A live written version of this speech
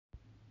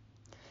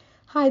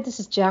Hi, this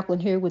is Jacqueline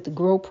here with the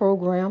Grow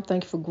Program.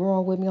 Thank you for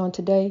growing with me on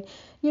today.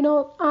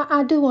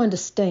 I do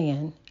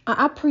understand.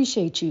 I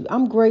appreciate you.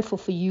 I'm grateful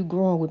for you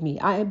growing with me.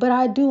 But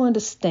I do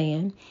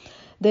understand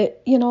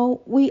that,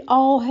 we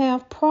all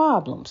have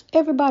problems.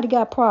 Everybody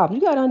got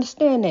problems. You got to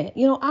understand that.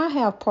 I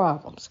have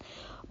problems.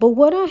 But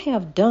what I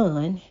have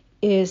done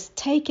is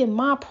taken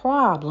my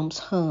problems,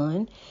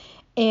 hun,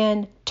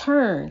 and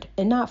turned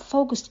and not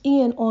focused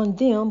in on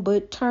them,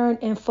 but turned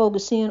and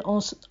focused in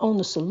on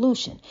the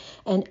solution.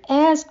 And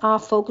as I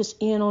focus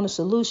in on the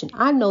solution,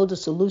 I know the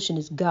solution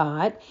is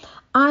God.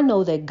 I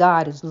know that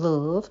God is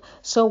love.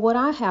 So what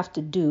I have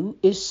to do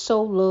is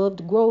sow love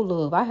to grow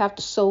love. I have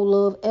to sow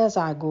love as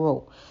I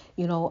grow.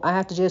 I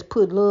have to just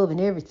put love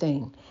in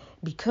everything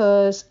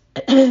because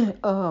I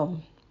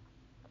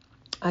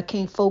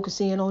can't focus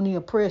in on the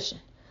oppression.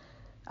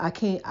 I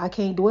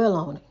can't dwell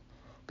on it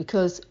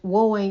because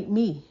woe ain't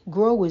me.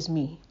 Grow is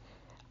me.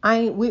 I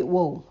ain't with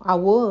woe. I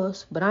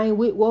was, but I ain't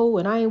with woe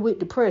and I ain't with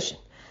depression.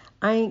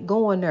 I ain't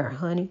going there,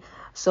 honey.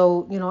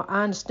 So,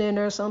 I understand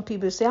there are some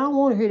people that say, I don't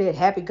want to hear that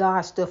happy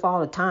God stuff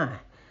all the time.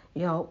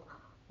 You know,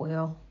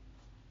 well,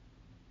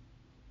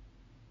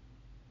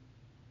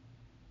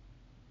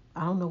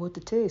 I don't know what to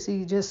tell you.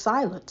 See, just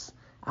silence.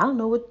 I don't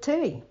know what to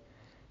tell you.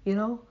 You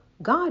know,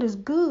 God is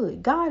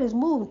good. God is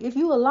moving. If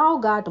you allow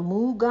God to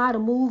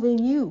move in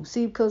you.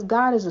 See, because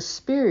God is a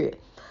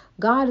spirit.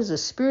 God is a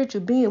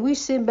spiritual being. We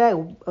sit back,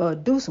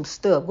 do some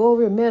stuff, go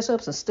over and mess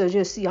up some stuff.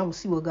 Just see, I'm gonna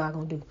see what God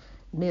gonna do.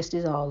 Mess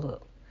this all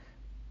up.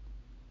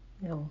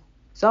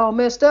 It's all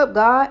messed up.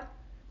 God,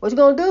 what you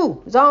gonna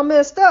do? It's all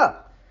messed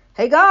up.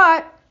 Hey,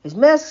 God, it's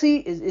messy.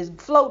 Is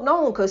floating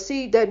on, cause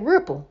see that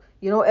ripple.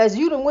 As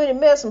you done went and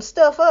messed some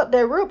stuff up,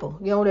 that ripple.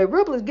 That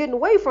ripple is getting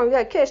away from you. You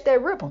gotta catch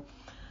that ripple.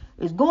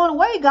 It's going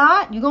away,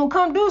 God. You gonna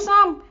come do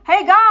something?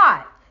 Hey,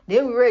 God.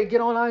 Then we ready to get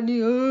on our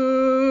knees.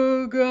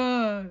 Oh,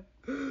 God.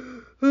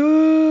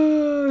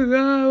 Oh,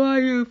 God, why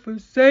you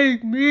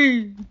forsake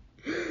me?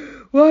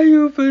 Why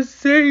you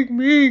forsake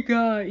me,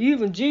 God?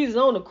 Even Jesus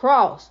on the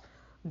cross.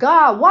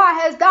 God, why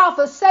hast thou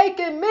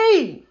forsaken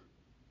me?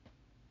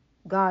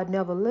 God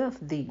never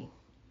left thee.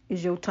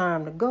 It's your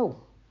time to go.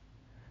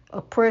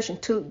 Oppression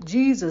took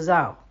Jesus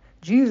out.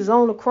 Jesus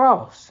on the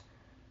cross,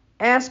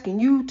 asking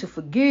you to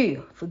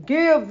forgive.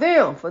 Forgive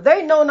them, for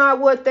they know not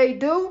what they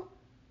do.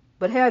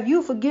 But have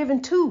you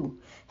forgiven too?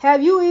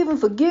 Have you even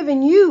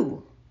forgiven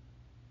you?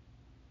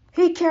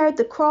 He carried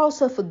the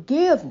cross of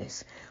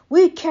forgiveness.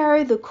 We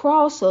carry the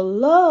cross of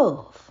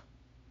love.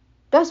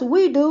 That's what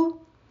we do.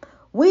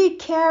 We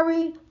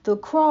carry the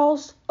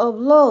cross of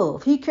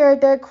love. He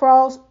carried that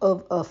cross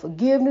of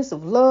forgiveness,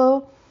 of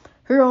love,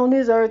 here on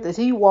this earth as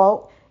he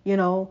walked,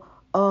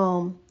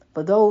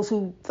 for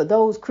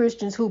those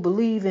Christians who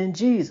believe in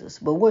Jesus.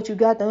 But what you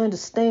got to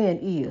understand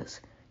is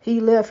he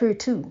left here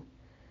too.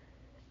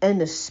 And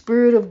the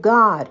Spirit of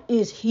God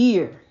is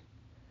here.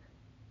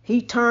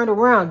 He turned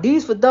around.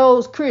 These for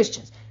those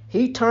Christians.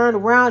 He turned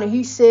around and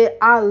he said,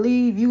 I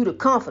leave you the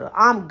comforter.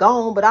 I'm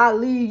gone, but I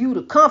leave you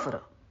the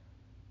comforter.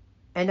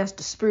 And that's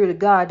the Spirit of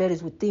God that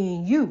is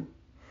within you.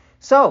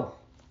 So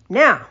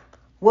now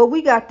what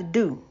we got to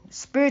do,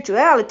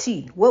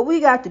 spirituality, what we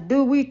got to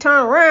do, we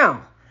turn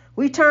around.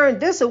 We turn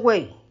this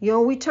away.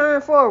 We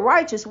turn for a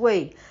righteous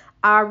way.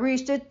 I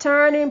reached a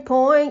turning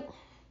point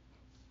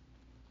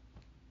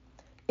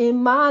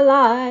in my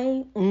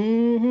life.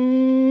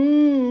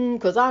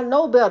 Because I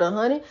know better,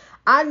 honey.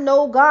 I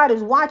know God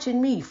is watching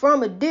me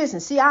from a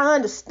distance. See, I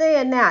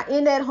understand now.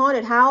 In that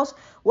haunted house,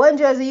 wasn't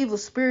just evil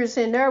spirits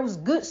in there. It was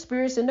good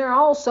spirits in there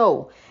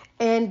also.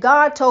 And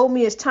God told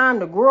me it's time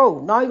to grow.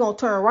 Now you're going to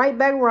turn right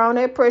back around.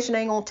 That pressure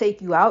ain't going to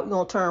take you out. You're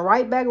going to turn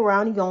right back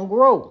around. You're going to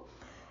grow.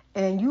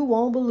 And you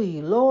won't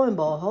believe. Lo and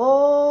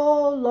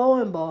behold,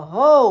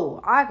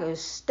 I could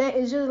stand.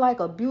 It's just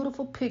like a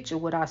beautiful picture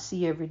what I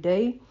see every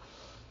day.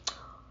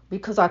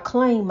 Because I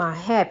claim my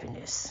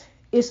happiness.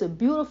 It's a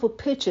beautiful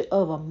picture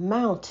of a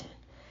mountain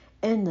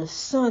and the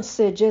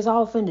sunset just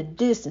off in the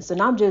distance. And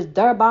I'm just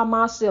there by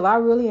myself. I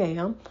really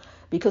am.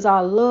 Because I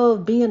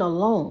love being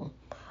alone.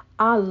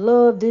 I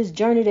love this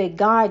journey that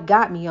God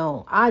got me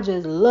on. I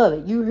just love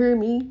it. You hear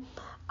me?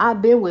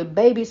 I've been with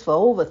babies for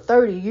over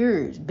 30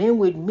 years. Been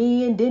with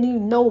me and didn't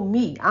even know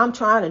me. I'm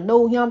trying to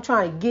know him. I'm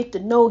trying to get to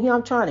know him.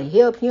 I'm trying to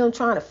help him. I'm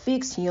trying to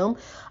fix him.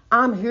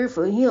 I'm here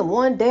for him.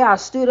 One day I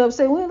stood up and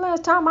said, when the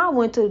last time I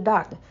went to the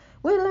doctor?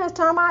 When the last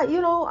time I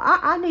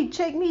need to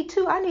check me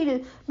too. I need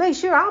to make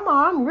sure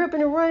I'm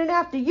ripping and running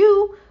after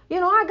you.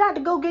 I got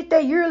to go get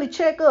that yearly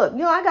checkup.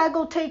 I got to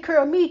go take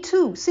care of me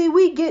too. See,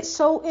 we get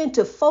so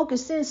into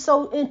focusing,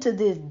 so into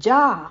this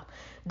job,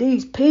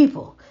 these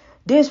people,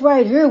 this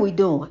right here we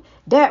doing,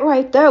 that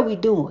right there we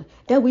doing,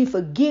 that we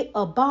forget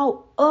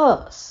about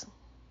us.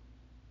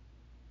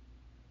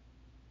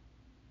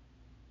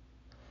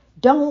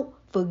 Don't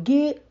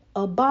forget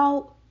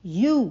about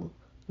you.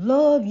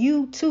 Love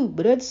you too.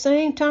 But at the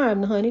same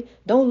time, honey,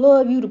 don't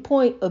love you to the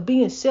point of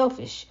being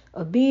selfish,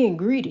 of being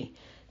greedy.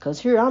 Because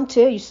here, I'm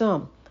telling you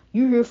something.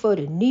 You're here for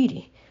the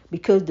needy.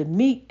 because the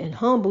meek and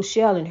humble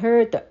shall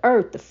inherit the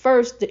earth. The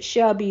first that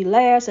shall be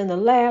last, and the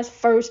last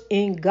first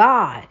in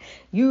God.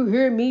 You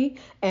hear me?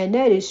 And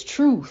that is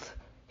truth.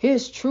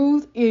 His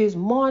truth is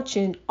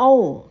marching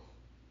on.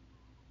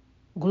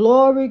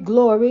 Glory,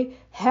 glory,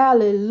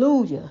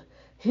 hallelujah.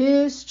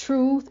 His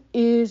truth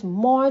is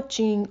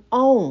marching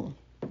on.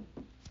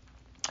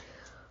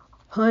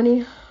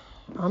 Honey,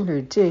 I'm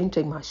here to tell you, let me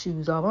take my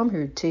shoes off. I'm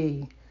here to tell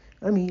you.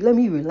 Let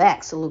me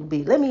relax a little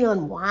bit. Let me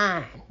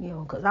unwind,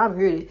 because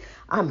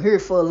I'm here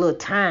for a little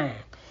time.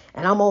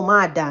 And I'm on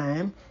my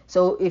dime.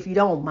 So if you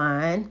don't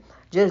mind,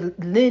 just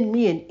lend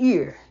me an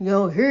ear.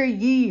 Hear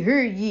ye,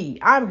 hear ye.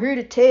 I'm here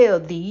to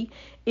tell thee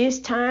it's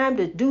time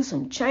to do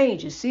some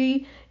changes.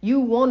 See, you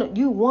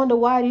wonder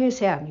why this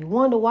happened. You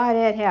wonder why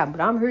that happened.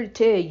 But I'm here to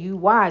tell you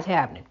why it's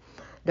happening.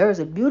 There's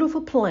a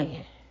beautiful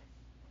plan.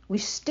 We're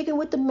sticking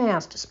with the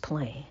master's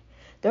plan.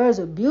 There is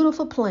a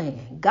beautiful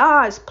plan.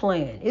 God's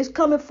plan. It's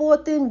coming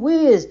forth in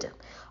wisdom.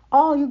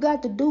 All you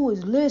got to do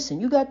is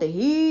listen. You got to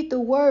heed the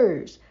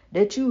words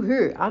that you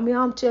hear.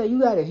 I'm telling you,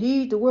 you got to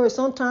heed the words.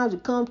 Sometimes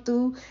it comes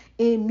through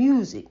in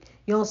music.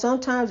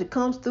 Sometimes it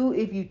comes through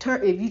if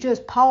you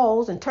just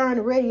pause and turn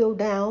the radio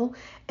down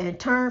and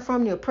turn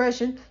from the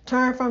oppression,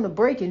 turn from the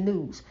breaking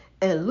news,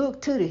 and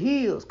look to the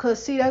hills.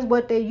 Because, see, that's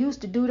what they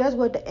used to do. That's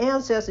what the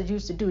ancestors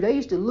used to do. They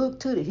used to look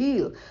to the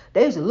hills.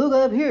 They used to look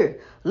up here.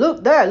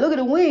 Look there. Look at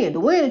the wind. The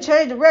wind and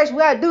change direction.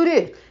 We got to do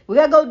this. We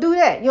got to go do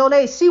that.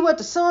 They see what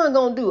the sun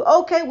going to do.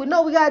 Okay, we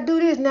know we got to do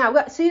this now.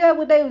 See, that's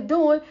what they was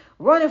doing,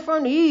 running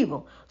from the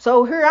evil.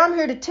 So I'm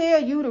here to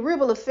tell you the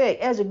ripple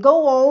effect. As it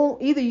go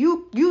on, either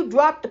you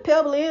dropped the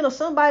pebble in or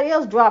somebody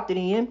else dropped it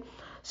in.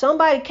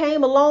 Somebody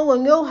came along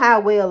on your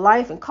highway of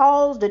life and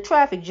caused the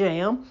traffic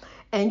jam.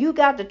 And you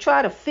got to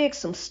try to fix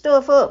some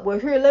stuff up. Well,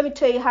 here, let me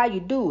tell you how you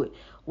do it.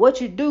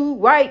 What you do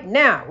right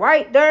now,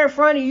 right there in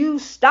front of you,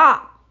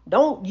 stop.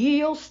 Don't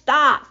yield,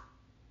 stop.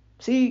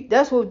 See,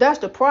 that's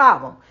the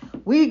problem.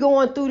 We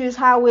going through this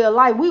highway of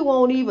life. We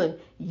won't even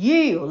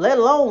yield, let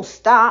alone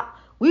stop.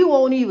 We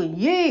won't even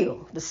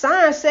yield. The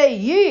signs say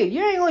yield.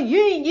 You ain't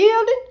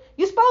yielding.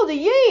 You're supposed to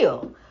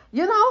yield.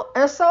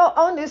 And so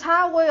on this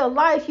highway of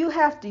life, you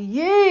have to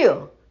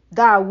yield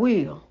thy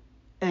will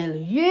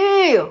and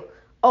yield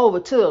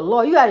over to the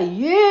Lord. You got to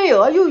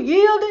yield. Are you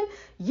yielding?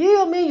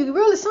 Yield means you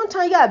really,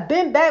 sometimes you got to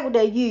bend back with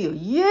that yield.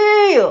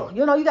 Yield.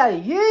 You got to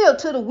yield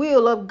to the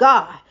will of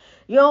God.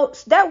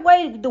 That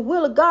way the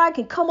will of God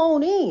can come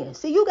on in.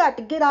 See, you got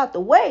to get out the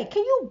way.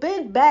 Can you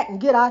bend back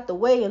and get out the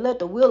way and let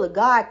the will of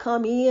God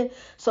come in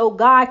so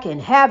God can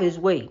have his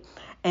way?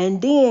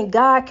 And then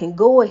God can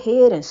go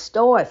ahead and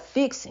start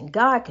fixing.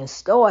 God can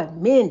start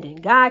mending.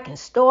 God can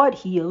start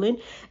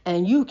healing.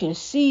 And you can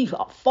see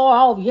far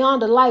off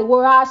yonder light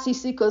where I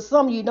see, because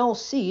some of you don't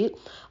see it.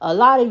 A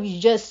lot of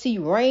you just see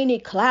rainy,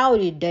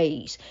 cloudy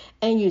days.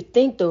 And you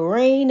think the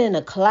rain and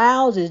the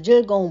clouds is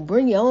just going to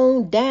bring you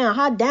on down.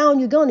 How down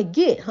you going to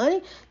get,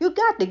 honey? You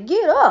got to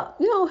get up.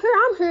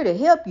 I'm here to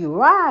help you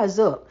rise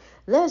up.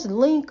 Let's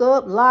link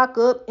up, lock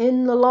up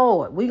in the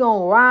Lord. We're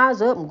going to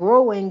rise up and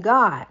grow in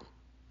God.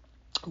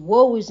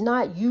 Woe is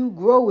not you,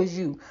 grow as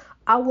you.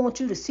 I want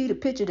you to see the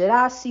picture that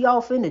I see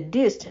off in the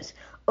distance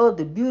of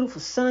the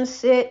beautiful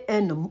sunset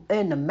and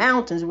the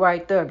mountains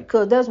right there,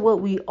 because that's what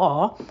we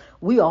are.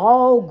 We are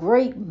all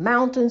great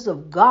mountains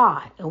of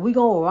God, and we're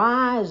going to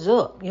rise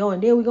up,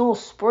 and then we're going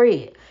to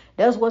spread.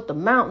 That's what the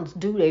mountains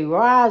do. They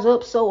rise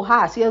up so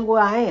high. See, that's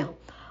where I am.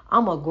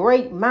 I'm a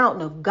great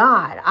mountain of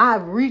God.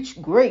 I've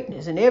reached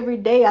greatness, and every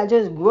day I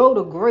just grow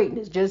to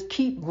greatness, just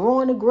keep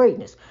growing to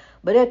greatness.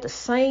 But at the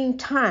same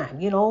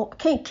time, I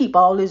can't keep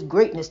all this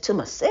greatness to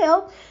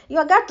myself.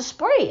 I got to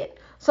spread.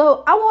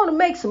 So I want to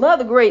make some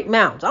other great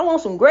mountains. I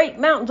want some great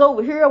mountains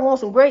over here. I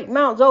want some great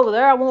mountains over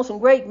there. I want some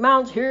great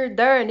mountains here,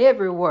 there, and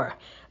everywhere.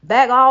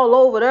 Back all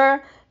over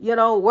there,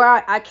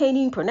 where I can't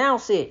even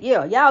pronounce it.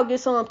 Yeah, y'all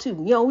get some too.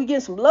 We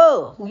get some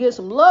love. We get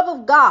some love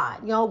of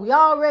God. We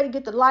already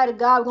get the light of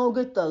God. We're going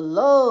to get the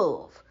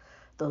love.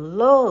 The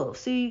love.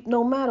 See,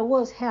 no matter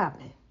what's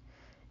happening,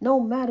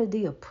 no matter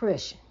the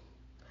oppression,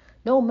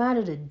 no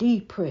matter the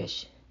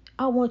depression,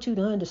 I want you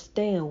to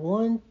understand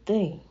one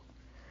thing.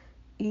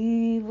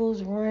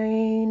 Evil's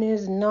reign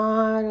is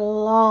not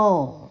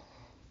long.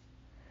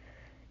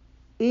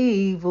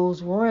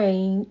 Evil's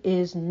reign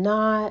is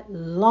not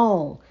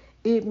long.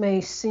 It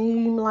may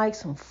seem like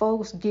some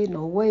folks getting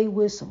away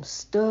with some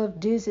stuff.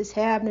 This is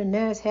happening,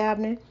 that's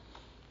happening.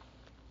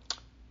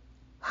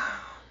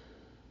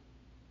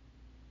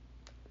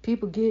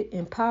 People get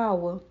in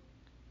power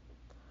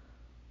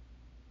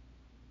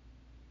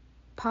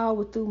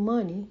through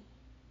money.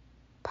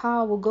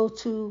 Power will go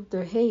to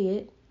their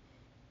head.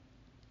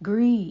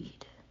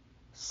 Greed,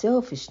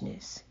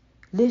 selfishness,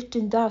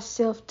 lifting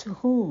thyself to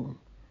whom?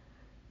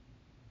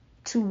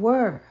 To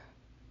where?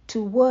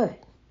 To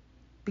what?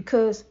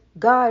 Because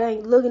God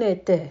ain't looking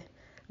at that.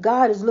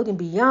 God is looking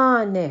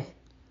beyond that.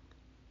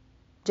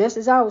 Just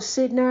as I was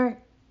sitting there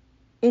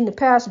in the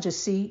passenger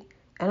seat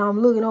and I'm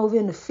looking over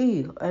in the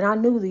field and I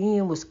knew the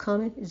end was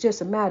coming. It's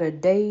just a matter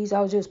of days.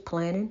 I was just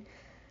planning,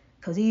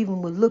 because he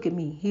even would look at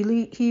me. He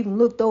even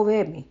looked over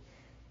at me.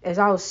 as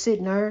I was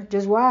sitting there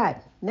just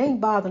riding. They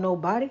ain't bother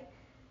nobody.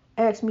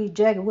 Asked me,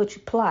 Jackie, what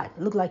you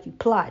plotting? Look like you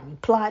plotting. You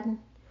plotting?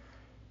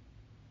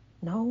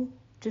 No,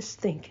 just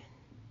thinking.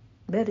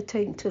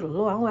 Meditating to the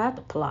Lord. I don't have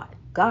to plot.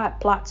 God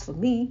plots for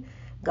me.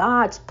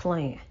 God's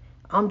plan.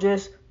 I'm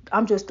just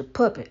a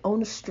puppet on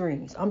the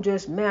strings. I'm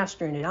just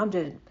mastering it. I'm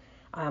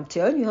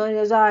telling you, honey,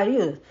 that's how it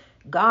is.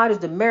 God is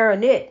the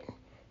marionette,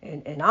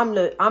 and I'm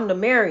the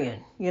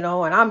Marion, and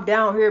I'm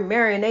down here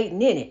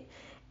marinating in it.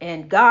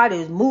 And God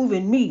is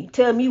moving me,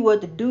 telling me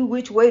what to do,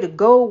 which way to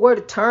go, where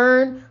to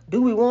turn.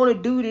 Do we want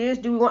to do this?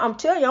 I'm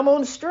telling you, I'm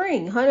on the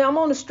string, honey. I'm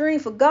on the string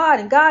for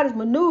God, and God is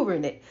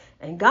maneuvering it.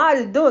 And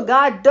God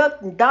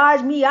ducked and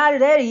dodged me out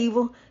of that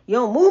evil.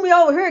 Move me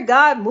over here,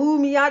 God.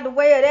 Move me out the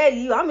way of that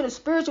evil. I'm in a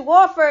spiritual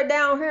warfare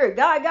down here.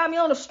 God got me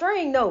on the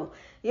string, though.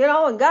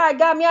 And God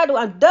got me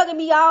I'm ducking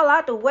me all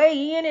out the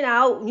way, in and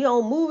out,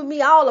 moving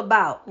me all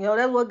about.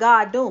 That's what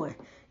God doing.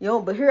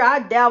 But here I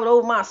dabbled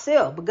over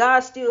myself. But God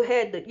still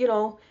had the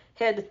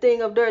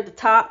thing up there at the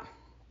top.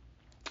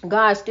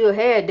 God still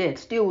had that,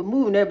 still was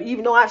moving there. But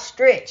even though I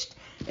stretched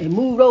and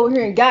moved over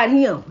here and got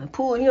him and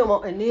pulled him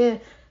on, and then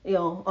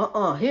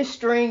his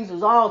strings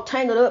was all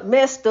tangled up,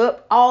 messed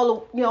up,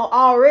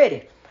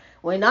 already.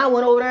 When I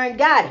went over there and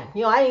got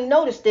him, I ain't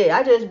noticed that.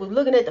 I just was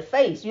looking at the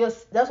face.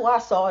 That's why I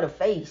saw the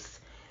face.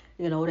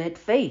 That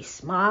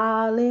face.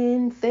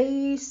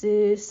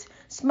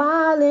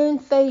 Smiling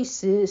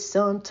faces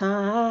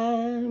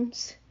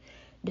sometimes.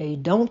 They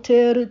don't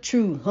tell the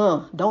truth,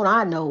 huh? Don't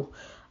I know?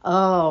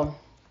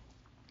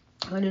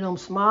 Honey, them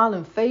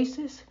smiling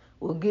faces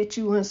will get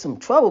you in some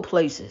trouble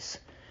places.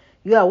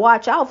 You gotta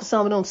watch out for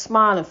some of them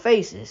smiling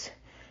faces,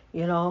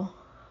 Beware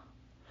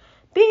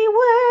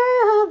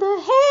of the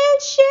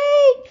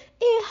handshake,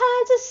 it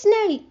hides a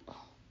snake.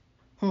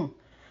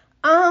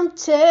 I'm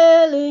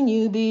telling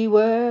you,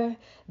 beware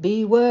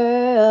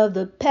of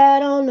the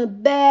pat on the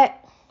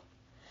back.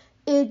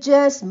 It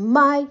just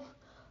might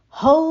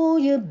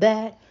hold you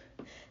back.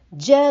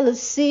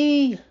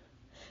 Jealousy,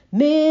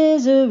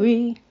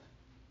 misery,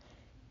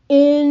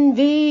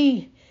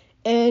 envy,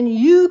 and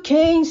you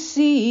can't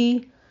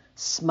see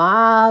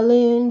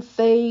smiling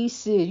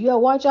faces. You gotta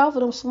watch out for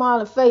them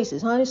smiling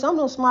faces, honey. Some of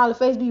them smiling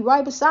faces be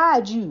right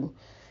beside you.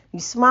 You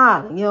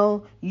smiling,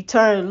 you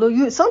turn a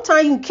little.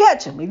 Sometimes you can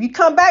catch them. If you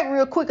come back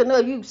real quick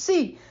enough, you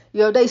see,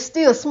 they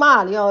still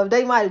smiling. If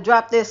they might have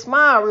dropped their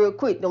smile real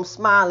quick, them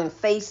smiling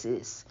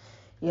faces.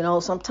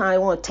 Sometimes they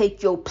want to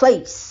take your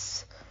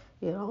place.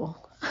 But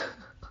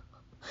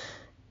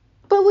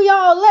we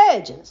all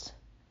legends.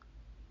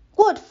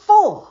 What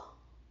for?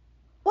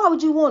 Why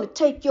would you want to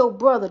take your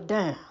brother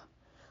down?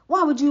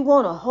 Why would you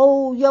want to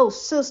hold your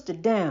sister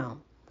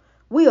down?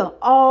 We are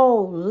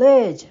all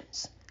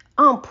legends.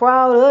 I'm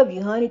proud of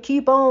you, honey.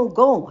 Keep on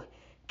going.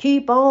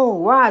 Keep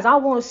on rising. I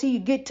want to see you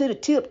get to the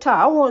tip top.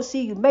 I want to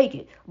see you make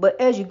it. But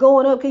as you're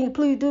going up, can you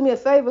please do me a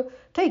favor?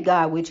 Take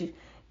God with you.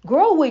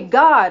 Grow with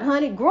God,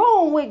 honey.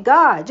 Grow with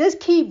God. Just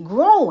keep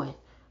growing.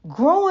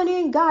 Growing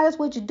in God, that's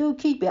what you do.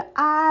 Keep your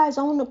eyes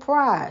on the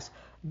prize.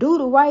 Do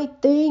the right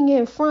thing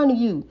in front of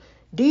you.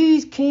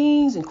 These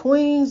kings and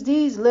queens,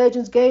 these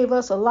legends gave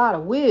us a lot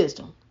of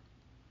wisdom.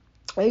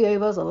 They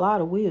gave us a lot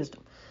of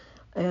wisdom.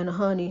 And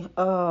honey,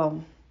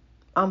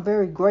 I'm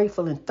very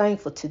grateful and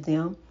thankful to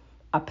them.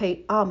 I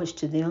pay homage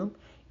to them,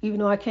 even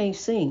though I can't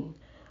sing.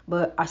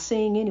 But I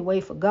sing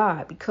anyway for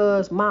God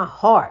because my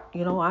heart,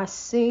 I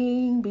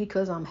sing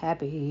because I'm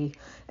happy.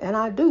 And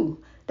I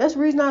do. That's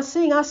the reason I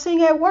sing. I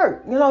sing at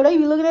work. They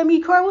be looking at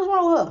me crying, what's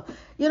wrong with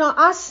her?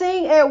 I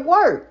sing at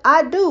work.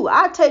 I do.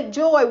 I take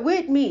joy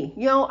with me.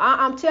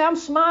 I'm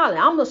smiling.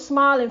 I'm a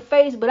smiling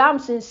face, but I'm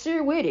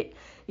sincere with it.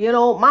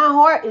 My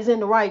heart is in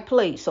the right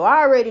place. So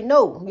I already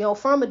know,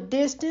 from a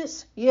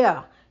distance,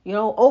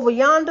 over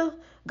yonder,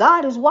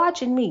 God is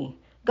watching me.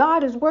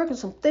 God is working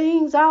some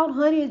things out,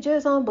 honey. It's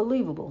just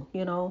unbelievable,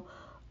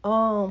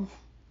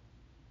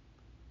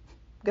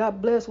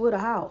 got blessed with a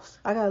house.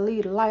 I got to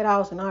leave the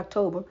lighthouse in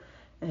October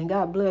and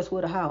got blessed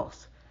with a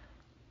house.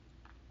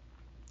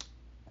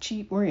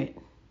 Cheap rent.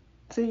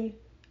 See,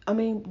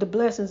 the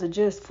blessings are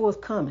just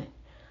forthcoming.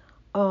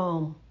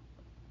 Got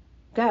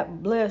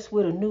blessed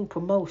with a new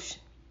promotion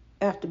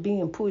after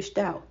being pushed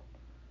out.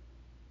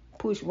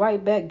 Pushed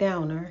right back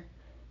down there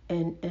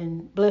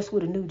and blessed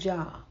with a new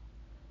job.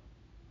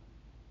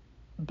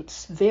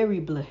 Very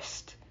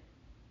blessed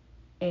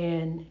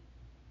and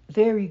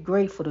very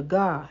grateful to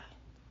God.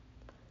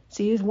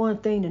 See, it's one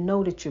thing to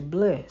know that you're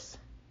blessed,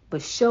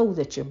 but show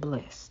that you're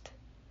blessed.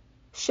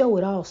 Show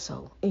it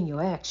also in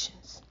your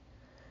actions.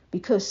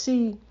 Because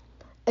see,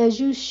 as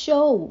you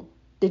show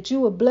that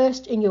you are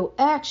blessed in your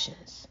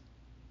actions,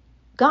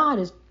 God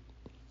is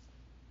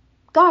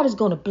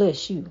going to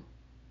bless you.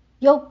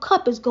 Your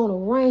cup is going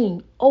to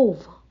rain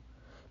over.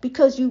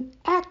 Because you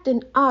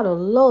acting out of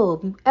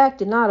love. You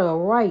acting out of a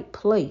right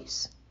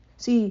place.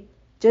 See,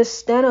 just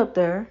stand up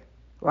there.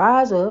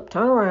 Rise up.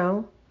 Turn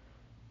around.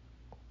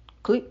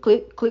 Click,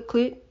 click, click,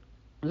 click.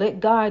 Let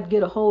God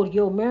get a hold of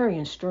your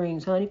marrying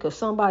strings, honey. Because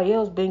somebody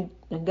else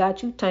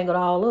got you tangled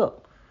all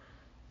up.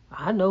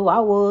 I know I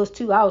was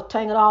too. I was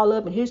tangled all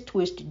up in his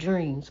twisted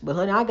dreams. But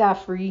honey, I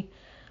got free.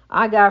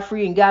 I got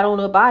free and got on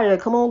up out of there.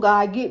 Come on,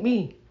 God, get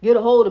me. Get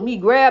a hold of me.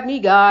 Grab me,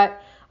 God.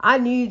 I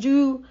need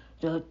you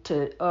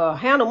to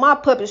handle my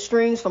puppet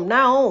strings from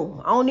now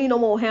on. I don't need no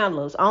more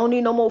handlers. I don't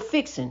need no more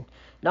fixing.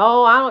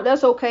 No, I don't.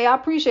 That's okay. I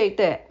appreciate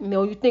that. You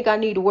know, you think I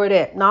need to wear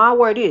that? No, I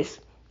wear this.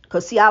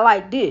 Cause see, I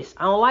like this.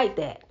 I don't like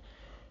that.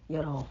 You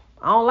know,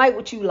 I don't like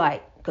what you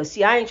like. Cause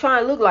see, I ain't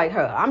trying to look like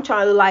her. I'm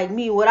trying to look like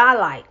me, what I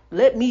like.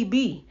 Let me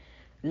be.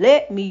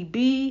 Let me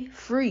be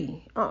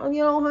free. You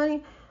know,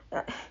 honey,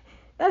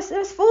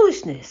 that's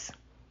foolishness.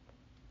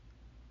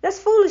 That's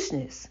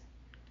foolishness.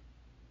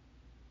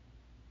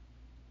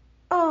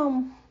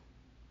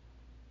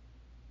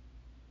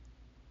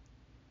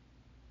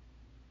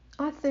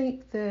 I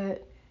think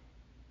that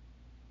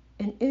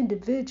an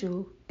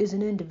individual is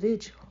an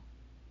individual,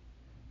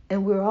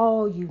 and we're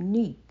all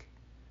unique.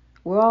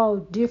 We're all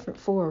different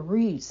for a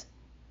reason.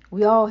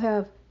 We all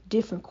have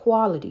different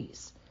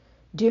qualities,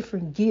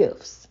 different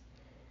gifts,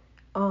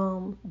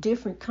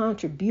 different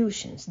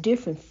contributions,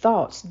 different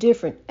thoughts,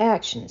 different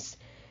actions,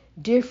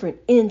 different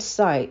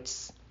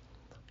insights,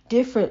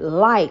 different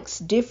likes,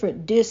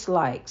 different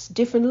dislikes,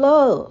 different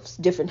loves,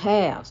 different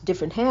haves,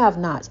 different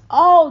have-nots,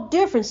 all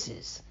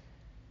differences.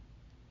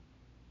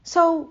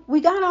 So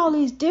we got all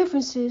these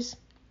differences,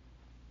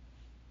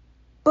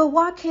 but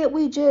why can't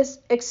we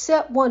just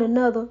accept one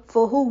another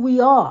for who we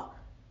are?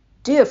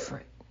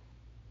 Different.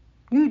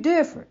 You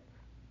different,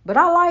 but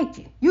I like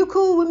you. You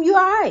cool with me, you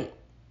all right.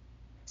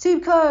 See,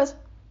 because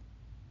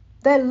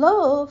that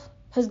love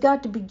has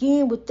got to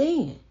begin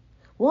within.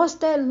 Once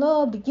that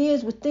love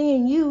begins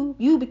within you,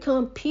 you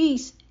become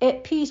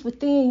at peace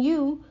within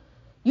you.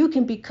 You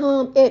can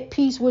become at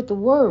peace with the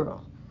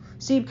world.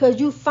 See, because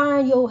you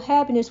find your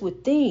happiness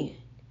within.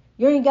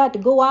 You ain't got to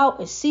go out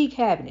and seek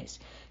happiness.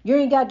 You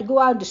ain't got to go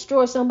out and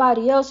destroy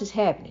somebody else's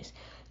happiness.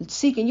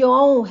 Seeking your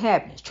own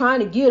happiness,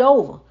 trying to get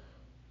over.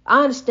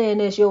 I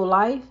understand that's your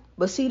life,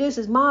 but see, this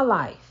is my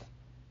life.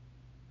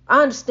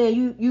 I understand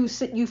you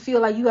feel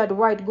like you got the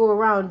right to go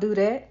around and do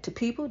that to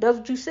people. That's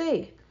what you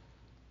said.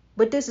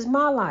 But this is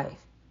my life.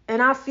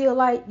 And I feel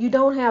like you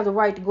don't have the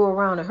right to go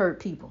around and hurt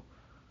people.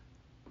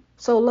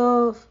 So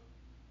love,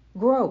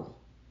 grow.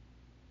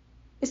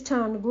 It's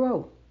time to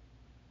grow.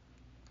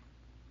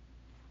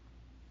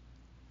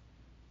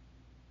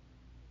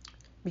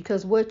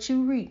 Because what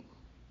you reap,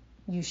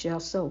 you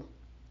shall sow.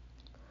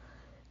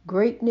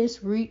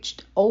 Greatness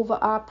reached over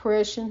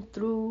oppression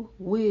through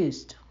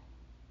wisdom.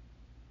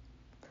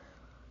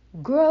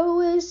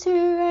 Grow is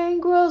here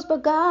and grows,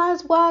 but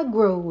God's why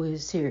grow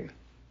is here.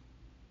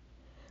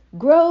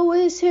 Grow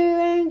is here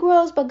and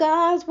grows, but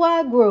God's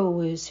why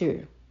grow is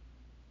here.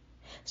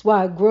 That's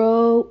why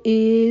grow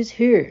is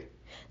here.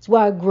 That's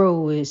why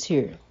grow is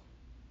here.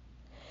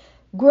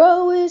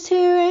 Grow is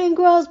here and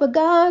grows, but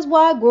God's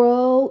why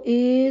grow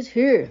is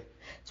here.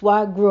 That's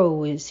why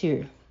grow is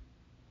here.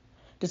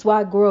 That's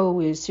why grow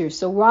is here.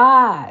 So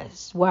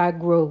rise, why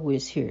grow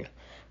is here.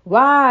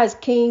 Rise,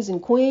 kings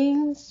and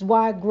queens,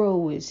 why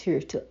grow is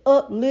here. To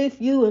uplift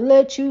you and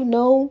let you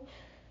know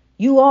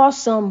you are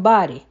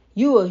somebody.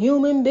 You a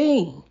human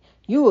being.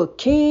 You a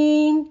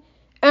king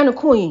and a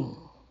queen.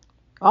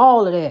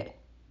 All of that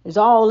is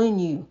all in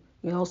you.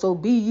 You know, so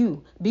be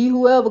you. Be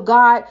whoever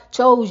God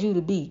chose you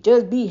to be.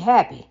 Just be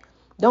happy.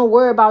 Don't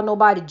worry about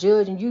nobody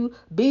judging you.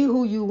 Be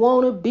who you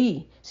want to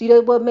be. See,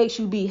 that's what makes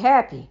you be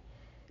happy.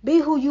 Be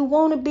who you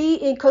want to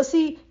be. And because,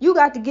 see, you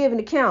got to give an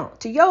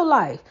account to your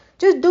life.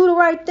 Just do the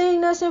right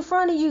thing that's in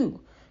front of you.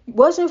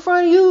 What's in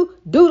front of you,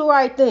 do the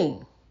right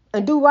thing.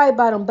 And do right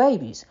by them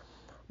babies.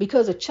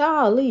 Because a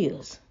child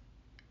is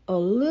a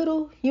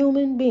little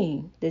human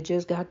being that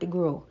just got to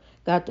grow.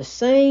 Got the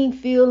same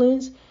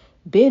feelings,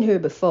 been here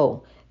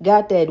before.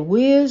 Got that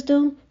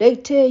wisdom. They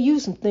tell you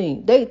some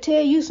things. They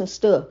tell you some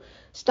stuff.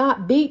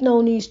 Stop beating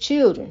on these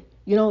children.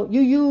 You know,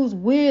 you use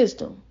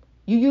wisdom.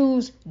 You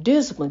use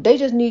discipline. They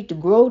just need to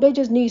grow. They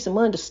just need some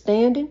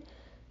understanding.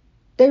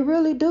 They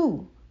really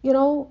do. You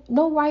know,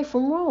 no right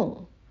from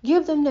wrong.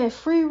 Give them that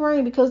free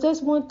reign, because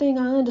that's one thing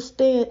I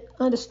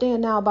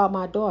understand now about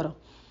my daughter.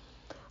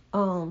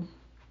 Who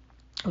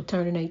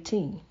turning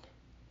 18.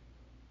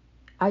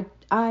 I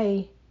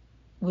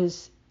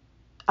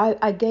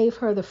gave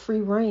her the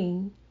free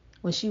reign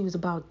when she was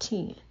about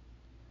 10.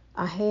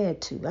 I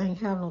had to. I ain't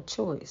have no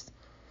choice,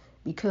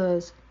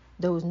 because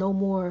there was no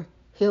more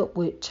help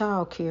with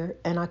childcare,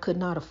 and I could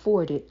not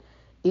afford it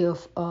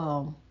if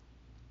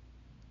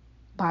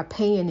by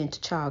paying into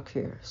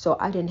childcare. So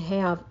I didn't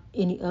have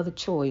any other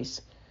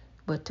choice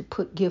but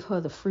to give her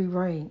the free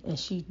reign, and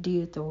she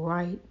did the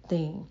right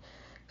thing.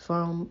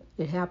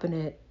 It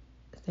happened at,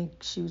 I think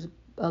she was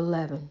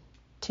 11,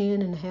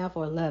 10 and a half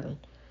or 11,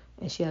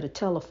 and she had a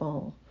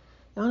telephone.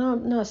 Now,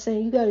 I'm not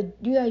saying you gotta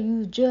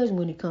use judgment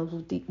when it comes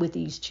with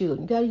these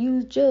children. You gotta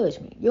use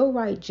judgment, your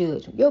right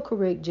judgment, your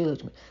correct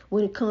judgment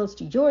when it comes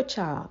to your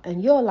child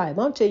and your life.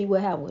 I'm telling you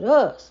what happened with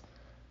us.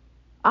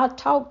 I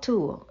talked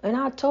to her and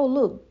I told,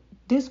 look,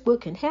 this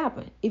what can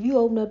happen if you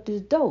open up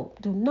this door.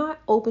 Do not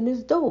open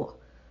this door.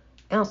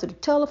 answer the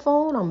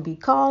telephone. I'm going to be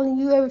calling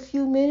you every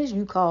few minutes.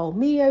 You call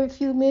me every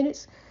few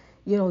minutes.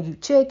 You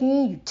check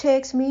in, you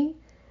text me.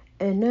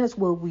 And that's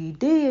what we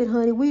did,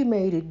 honey. We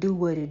made it do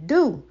what it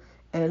do.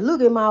 And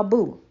look at my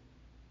boo.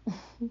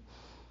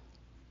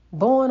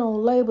 Born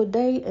on Labor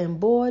Day, and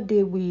boy,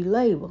 did we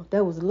labor.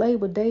 That was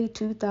Labor Day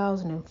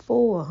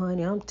 2004,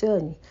 honey. I'm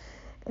telling you.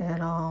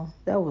 And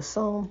that was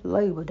some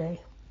Labor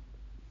Day.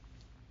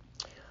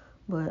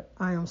 But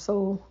I am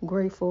so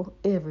grateful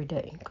every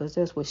day, because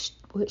that's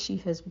what she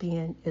has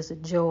been, is a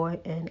joy.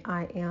 And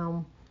I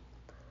am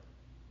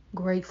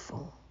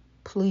grateful,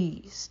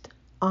 pleased,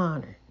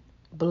 honored,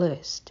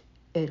 blessed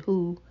at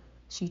who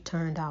she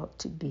turned out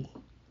to be.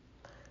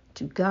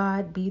 To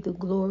God be the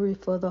glory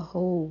for the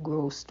whole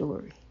growth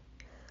story.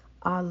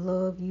 I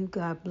love you.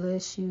 God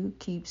bless you.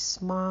 Keep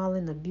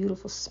smiling, the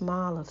beautiful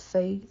smile of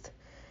faith,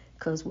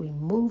 because we're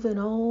moving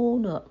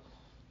on up.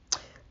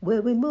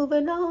 We're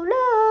moving on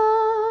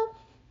up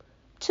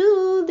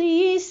to the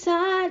east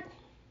side,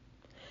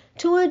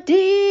 to a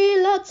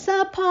deluxe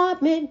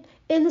apartment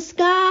in the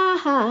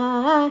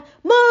sky.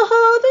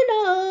 Moving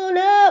on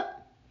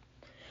up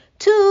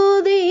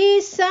to the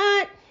east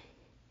side.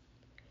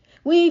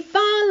 We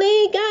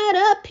finally got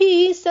a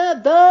piece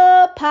of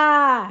the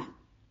pie.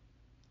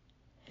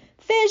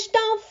 Fish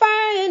don't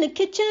fry in the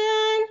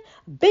kitchen,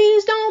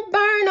 beans don't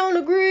burn on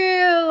the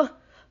grill.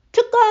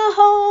 Took a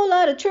whole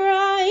lot of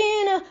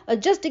trying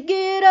just to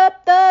get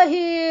up the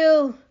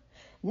hill.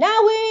 Now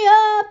we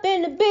up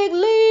in the big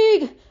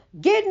league,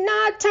 getting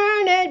our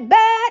turn at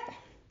bat.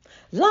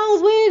 Long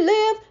as we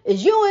live,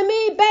 it's you and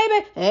me,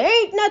 baby.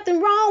 Ain't nothing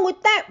wrong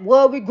with that.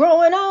 Well, we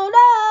growing on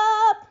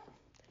up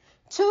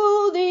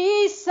to the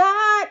east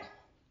side.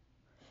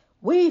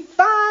 We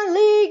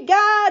finally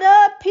got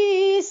a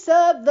piece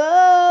of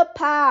the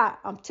pie.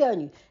 I'm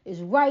telling you, it's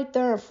right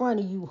there in front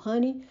of you,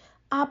 honey.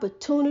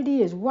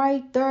 Opportunity is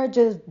right there.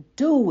 Just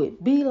do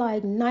it. Be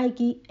like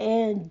Nike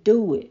and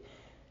do it.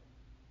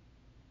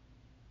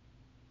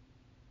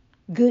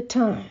 Good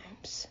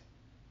times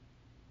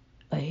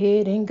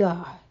ahead in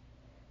God.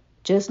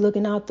 Just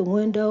looking out the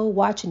window,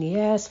 watching the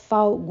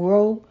asphalt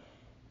grow,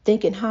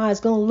 thinking how it's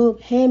going to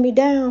look hand me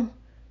down.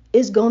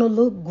 It's going to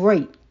look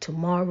great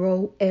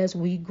tomorrow as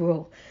we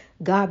grow.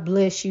 God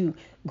bless you.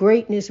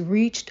 Greatness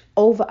reached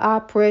over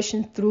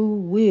oppression through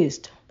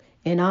wisdom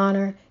and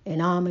honor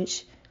and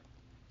homage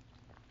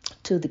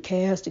to the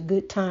cast of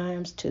Good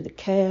Times, to the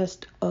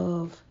cast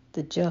of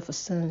the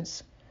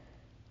Jeffersons,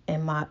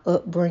 and my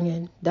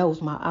upbringing. That was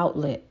my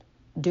outlet.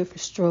 Different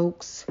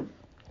strokes.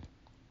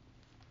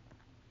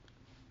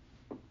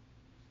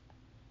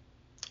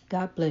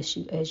 God bless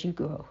you as you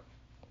grow.